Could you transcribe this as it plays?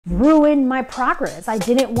ruin my progress. I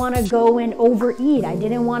didn't want to go and overeat. I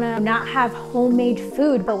didn't want to not have homemade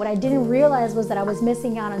food. But what I didn't realize was that I was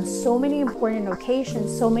missing out on so many important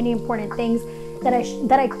occasions, so many important things that I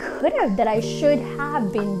should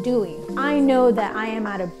have been doing. I know that I am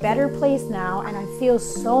at a better place now and I feel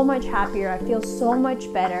so much happier. I feel so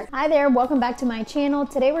much better. Hi there, welcome back to my channel.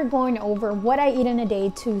 Today we're going over what I eat in a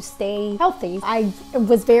day to stay healthy. I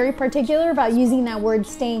was very particular about using that word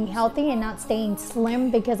staying healthy and not staying slim,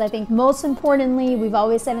 because I think most importantly, we've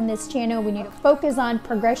always said in this channel, we need to focus on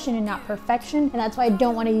progression and not perfection. And that's why I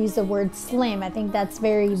don't want to use the word slim. I think that's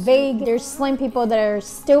very vague. There's slim people that are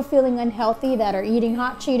still feeling unhealthy, that are eating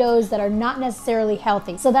hot Cheetos, that are not necessarily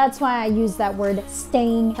healthy. So that's why I use that word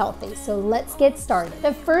staying healthy. So let's get started.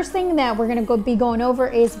 The first thing that we're gonna be going over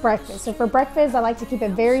is breakfast. So for breakfast, I like to keep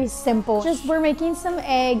it very simple. Just we're making some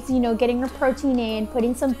eggs, you know, getting our protein in,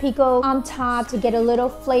 putting some pico on top to get a little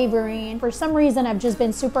flavoring. For some reason, I've just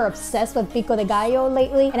been super obsessed with pico de gallo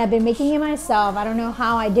lately, and I've been making it myself. I don't know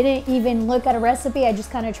how. I didn't even look at a recipe. I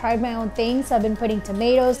just kind of tried my own thing. So I've been putting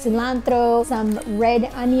tomatoes, cilantro, some red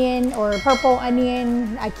onion or purple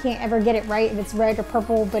onion. I can't ever get it right if it's red or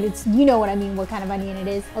purple, but it's, you know what I mean, what kind of onion it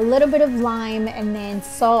is. A little bit of lime, and then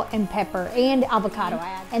salt and pepper and avocado I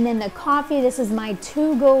add. And then the coffee, this is my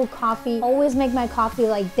to-go coffee. Always make my coffee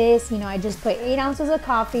like this. You know, I just put 8 ounces of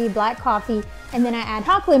coffee, black coffee, and then I add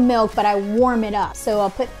chocolate milk, but I warm it up. So I'll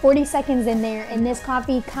put 40 seconds in there, and this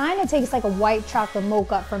coffee kind of tastes like a white chocolate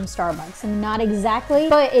mocha from Starbucks. And not exactly,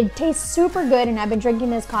 but it tastes super good, and I've been drinking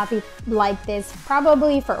this coffee like this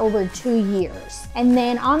probably for over 2 years. And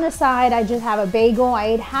then on the side, I just have a bagel. I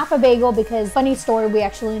ate half a bagel because, funny story, we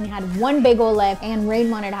actually only had 1 bagel left, and Rain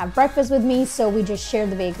wanted to have breakfast with me, so we just shared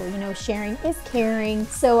the bagel. You know, sharing is caring.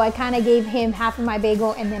 So I kind of gave him half of my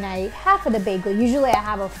bagel, and then I ate half of the bagel. Usually I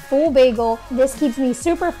have a full bagel. This keeps me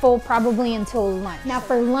super full probably until lunch. Now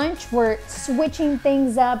for lunch, we're switching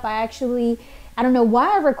things up. I don't know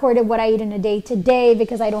why I recorded what I eat in a day today,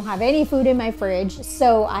 because I don't have any food in my fridge.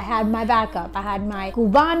 So I had my backup. I had my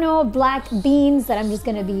Cubano black beans that I'm just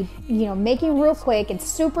gonna be, you know, making real quick. It's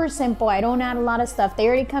super simple. I don't add a lot of stuff. They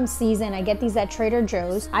already come seasoned. I get these at Trader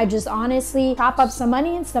Joe's. I just honestly chop up some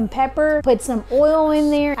onions, some pepper, put some oil in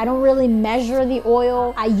there. I don't really measure the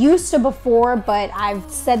oil. I used to before, but I've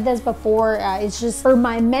said this before. It's just for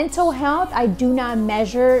my mental health. I do not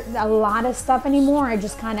measure a lot of stuff anymore. I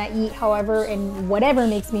just kind of eat however and whatever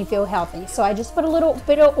makes me feel healthy. So I just put a little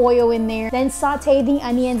bit of oil in there, then saute the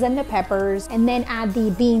onions and the peppers, and then add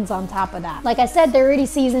the beans on top of that. Like I said, they're already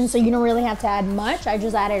seasoned, so you don't really have to add much. I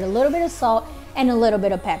just added a little bit of salt and a little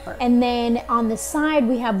bit of pepper. And then on the side,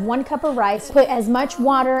 we have 1 cup of rice. Put as much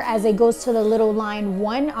water as it goes to the little line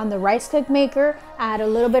 1 on the rice cook maker. Add a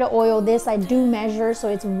little bit of oil. This I do measure, so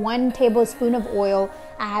it's 1 tablespoon of oil.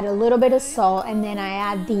 Add a little bit of salt, and then I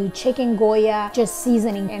add the chicken Goya, just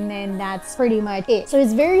seasoning, and then that's pretty much it. So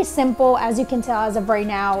it's very simple, as you can tell as of right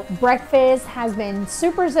now. Breakfast has been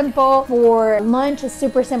super simple. For lunch, it's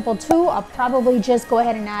super simple too. I'll probably just go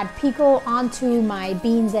ahead and add pico onto my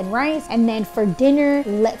beans and rice. And then for dinner,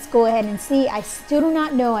 let's go ahead and see. I still do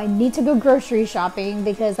not know. I need to go grocery shopping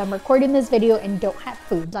because I'm recording this video and don't have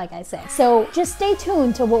food, like I said. So just stay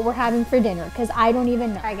tuned to what we're having for dinner, because I don't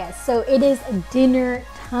even know. All right guys, so it is dinner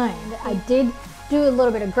time. I did do a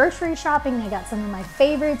little bit of grocery shopping. I got some of my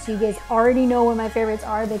favorites. You guys already know what my favorites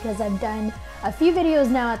are because I've done a few videos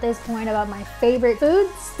now at this point about my favorite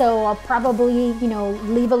foods. So I'll probably, you know,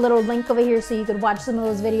 leave a little link over here so you could watch some of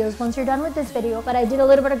those videos once you're done with this video. But I did a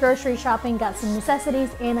little bit of grocery shopping, got some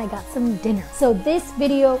necessities, and I got some dinner. So this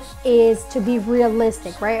video is to be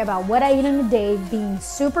realistic, right? About what I eat in a day, being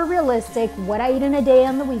super realistic, what I eat in a day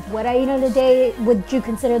on the week, what I eat in a day. Would you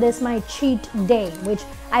consider this my cheat day? Which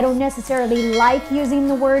I don't necessarily like using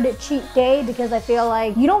the word cheat day, because I feel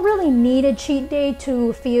like you don't really need a cheat day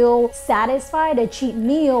to feel satisfied. A cheat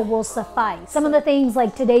meal will suffice. Some of the things,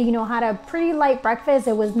 like today, you know, had a pretty light breakfast.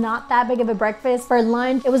 It was not that big of a breakfast. For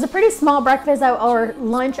lunch, it was a pretty small breakfast or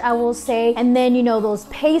lunch, I will say. And then, you know, those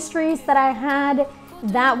pastries that I had,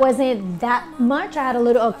 that wasn't that much. I had a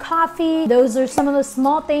little coffee. Those are some of the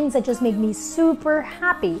small things that just make me super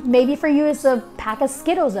happy. Maybe for you it's a pack of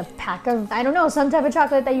Skittles, a pack of, I don't know, some type of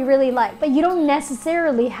chocolate that you really like. But you don't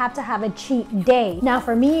necessarily have to have a cheat day. Now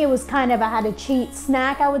for me, it was kind of, I had a cheat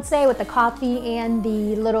snack, I would say, with the coffee and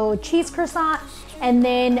the little cheese croissant. And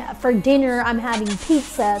then for dinner, I'm having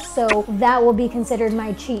pizza, so that will be considered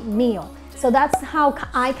my cheat meal. So that's how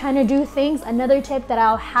I kind of do things. Another tip that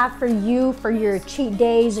I'll have for you for your cheat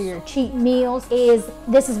days or your cheat meals is,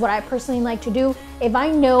 this is what I personally like to do. If I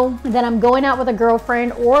know that I'm going out with a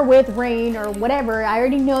girlfriend or with Rain or whatever, I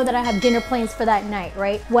already know that I have dinner plans for that night,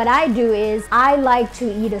 right? What I do is I like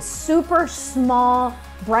to eat a super small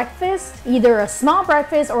breakfast, either a small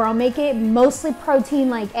breakfast or I'll make it mostly protein,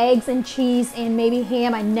 like eggs and cheese and maybe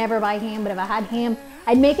ham. I never buy ham, but if I had ham,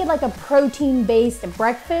 I'd make it like a protein-based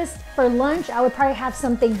breakfast. For lunch, I would probably have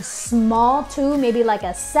something small too, maybe like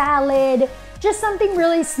a salad, just something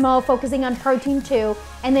really small, focusing on protein too.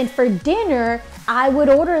 And then for dinner, I would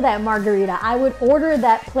order that margarita. I would order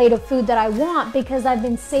that plate of food that I want because I've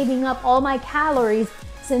been saving up all my calories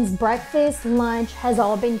since breakfast, lunch has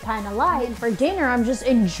all been kind of light. And for dinner, I'm just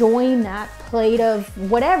enjoying that plate of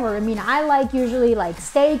whatever. I mean, I like usually like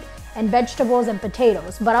steak and vegetables and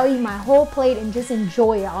potatoes, but I'll eat my whole plate and just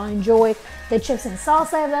enjoy it. I'll enjoy the chips and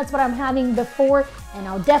salsa if that's what I'm having before, and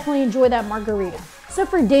I'll definitely enjoy that margarita. So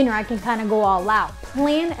for dinner, I can kind of go all out.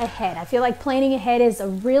 Plan ahead. I feel like planning ahead is a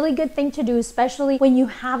really good thing to do, especially when you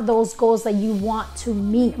have those goals that you want to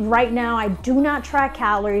meet. Right now, I do not track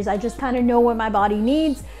calories. I just kind of know what my body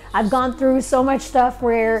needs. I've gone through so much stuff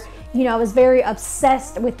where, you know, I was very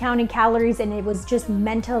obsessed with counting calories and it was just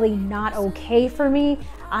mentally not okay for me.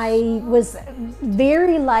 I was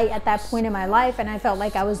very light at that point in my life and I felt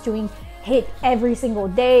like I was doing HIIT every single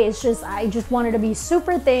day. It's just, I just wanted to be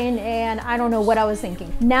super thin and I don't know what I was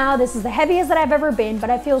thinking. Now this is the heaviest that I've ever been, but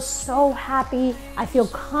I feel so happy. I feel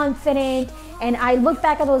confident and I look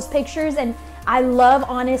back at those pictures and I love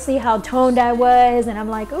honestly how toned I was and I'm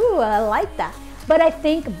like, ooh, I like that. But I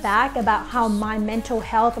think back about how my mental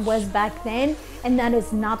health was back then, and that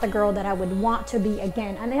is not the girl that I would want to be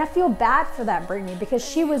again. And I feel bad for that Brittany because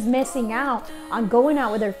she was missing out on going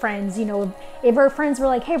out with her friends. You know, if her friends were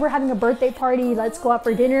like, hey, we're having a birthday party, let's go out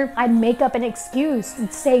for dinner, I'd make up an excuse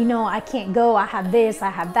and say, no, I can't go, I have this, I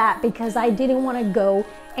have that, because I didn't want to go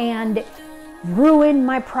and ruin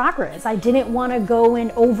my progress. I didn't want to go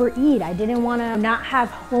and overeat. I didn't want to not have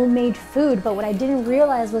homemade food. But what I didn't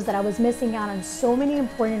realize was that I was missing out on so many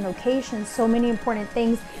important occasions, so many important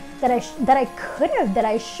things that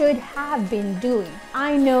I should have been doing.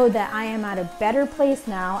 I know that I am at a better place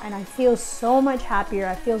now and I feel so much happier.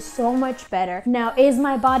 I feel so much better. Now, is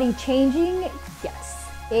my body changing?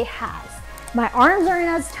 Yes, it has. My arms aren't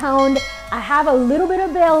as toned. I have a little bit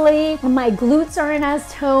of belly. My glutes aren't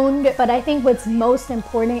as toned. But I think what's most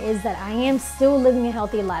important is that I am still living a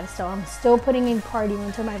healthy lifestyle. I'm still putting in cardio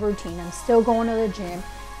into my routine. I'm still going to the gym.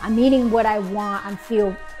 I'm eating what I want. I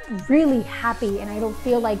feel really happy and I don't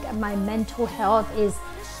feel like my mental health is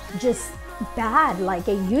just bad like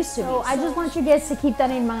it used to be. So I just want you guys to keep that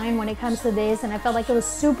in mind when it comes to this, and I felt like it was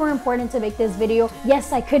super important to make this video.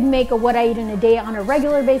 Yes, I could make a what I eat in a day on a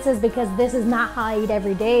regular basis because this is not how I eat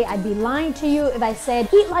every day. I'd be lying to you if I said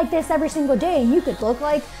eat like this every single day and you could look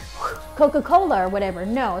like Coca-Cola or whatever.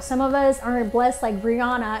 No, some of us aren't blessed like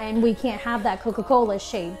Rihanna and we can't have that Coca-Cola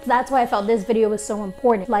shape. That's why I felt this video was so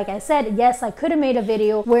important. Like I said, yes, I could have made a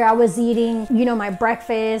video where I was eating, you know, my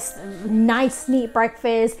breakfast, nice neat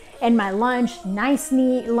breakfast, and my lunch, nice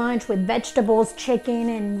neat lunch with vegetables, chicken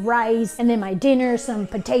and rice, and then my dinner, some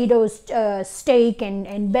potatoes, steak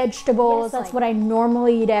and vegetables. Yes, that's what I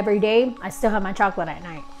normally eat every day. I still have my chocolate at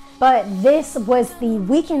night. But this was the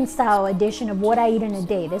weekend style edition of what I eat in a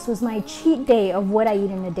day. This was my cheat day of what I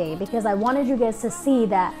eat in a day because I wanted you guys to see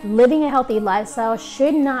that living a healthy lifestyle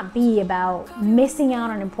should not be about missing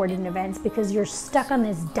out on important events because you're stuck on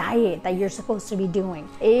this diet that you're supposed to be doing.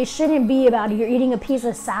 It shouldn't be about you're eating a piece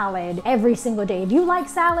of salad every single day. If you like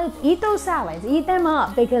salads, eat those salads, eat them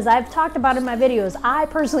up, because I've talked about in my videos, I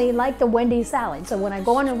personally like the Wendy's salad. So when I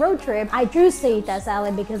go on a road trip, I choose to eat that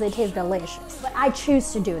salad because it tastes delicious. But I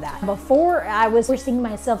choose to do that. Before, I was forcing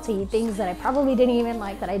myself to eat things that I probably didn't even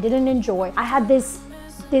like, that I didn't enjoy. I had this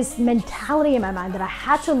mentality in my mind that I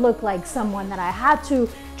had to look like someone, that I had to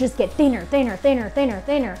just get thinner,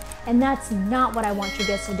 and that's not what I want you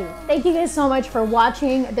guys to do. Thank you guys so much for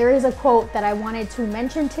watching. There is a quote that I wanted to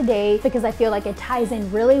mention today because I feel like it ties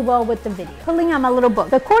in really well with the video. Pulling out my little book.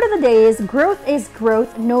 The quote of the day is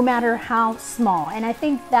growth no matter how small. And I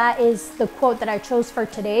think that is the quote that I chose for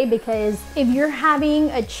today, because if you're having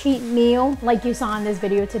a cheat meal like you saw in this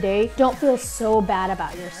video today, don't feel so bad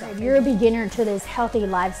about yourself. If you're a beginner to this healthy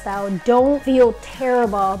lifestyle, don't feel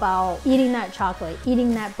terrible about eating that chocolate,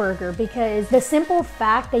 eating that burger, because the simple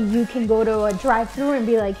fact that you can go to a drive-thru and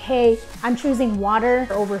be like, hey, I'm choosing water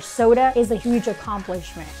over soda is a huge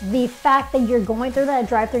accomplishment. The fact that you're going through that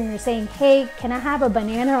drive-thru and you're saying, hey, can I have a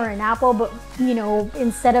banana or an apple, but you know,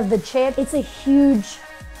 instead of the chip, it's a huge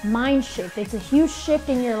mind shift. It's a huge shift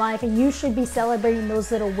in your life, and you should be celebrating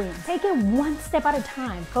those little wins. Take it one step at a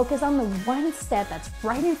time. Focus on the one step that's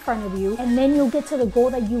right in front of you, and then you'll get to the goal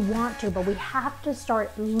that you want to. But we have to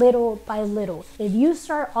start little by little. If you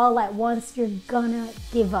start all at once, you're gonna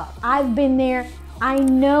give up. I've been there. I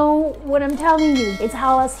know what I'm telling you. It's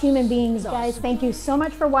how us human beings are. Guys, thank you so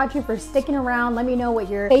much for watching, for sticking around. Let me know what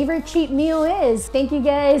your favorite cheat meal is. Thank you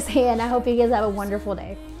guys, and I hope you guys have a wonderful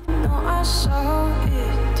day. No, I saw it.